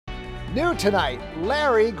New tonight,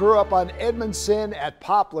 Larry grew up on Edmondson at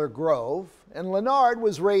Poplar Grove, and Leonard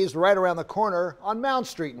was raised right around the corner on Mount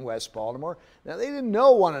Street in West Baltimore. Now, they didn't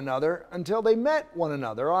know one another until they met one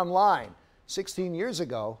another online. 16 years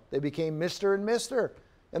ago, they became Mr. and Mr.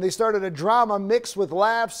 And they started a drama mixed with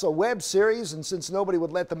laughs, a web series, and since nobody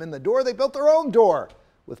would let them in the door, they built their own door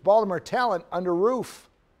with Baltimore talent under roof.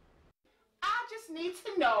 I just need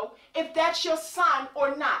to know if that's your son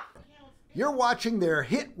or not. You're watching their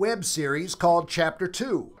hit web series called Chapter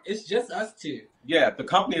 2. It's just us two. Yeah, the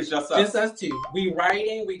company is just us. Just us two. We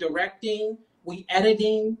writing, we directing, we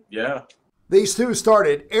editing. Yeah. These two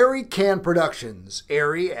started Airy Can Productions.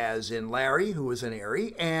 Airy as in Larry, who is an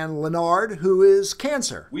Airy, and Leonard, who is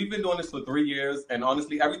cancer. We've been doing this for 3 years, and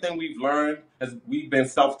honestly, everything we've learned we've been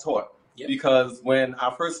self-taught. Yep. Because when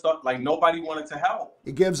I first started, nobody wanted to help.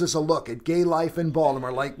 It gives us a look at gay life in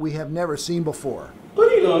Baltimore like we have never seen before. What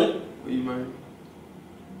are you doing? What you mean?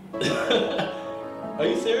 Are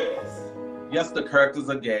you serious? Yes, the characters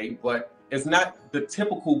are gay, but it's not the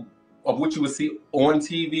typical of what you would see on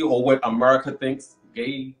TV or what America thinks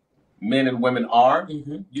gay men and women are.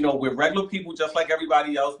 Mm-hmm. You know, we're regular people just like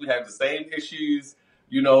everybody else. We have the same issues,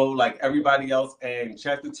 you know, like everybody else. And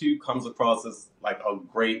Chapter 2 comes across as like a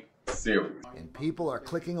great series. And people are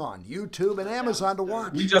clicking on YouTube and Amazon to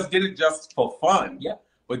watch. We just did it just for fun. Yep.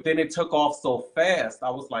 But then it took off so fast. I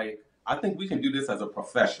was like, I think we can do this as a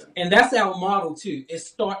profession. And that's our model too. It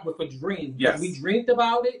starts with a dream. Yes. We dreamed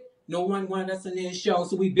about it. No one wanted us in this show,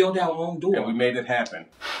 so we built our own door. And we made it happen.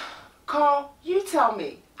 Carl, you tell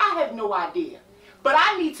me. I have no idea. But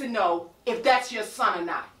I need to know if that's your son or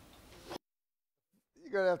not.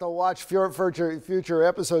 You're going to have to watch future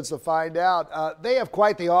episodes to find out. They have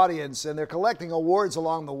quite the audience, and they're collecting awards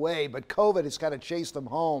along the way, but COVID has kind of chased them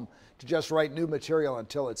home to just write new material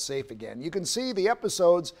until it's safe again. You can see the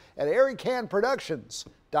episodes at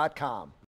airycanproductions.com.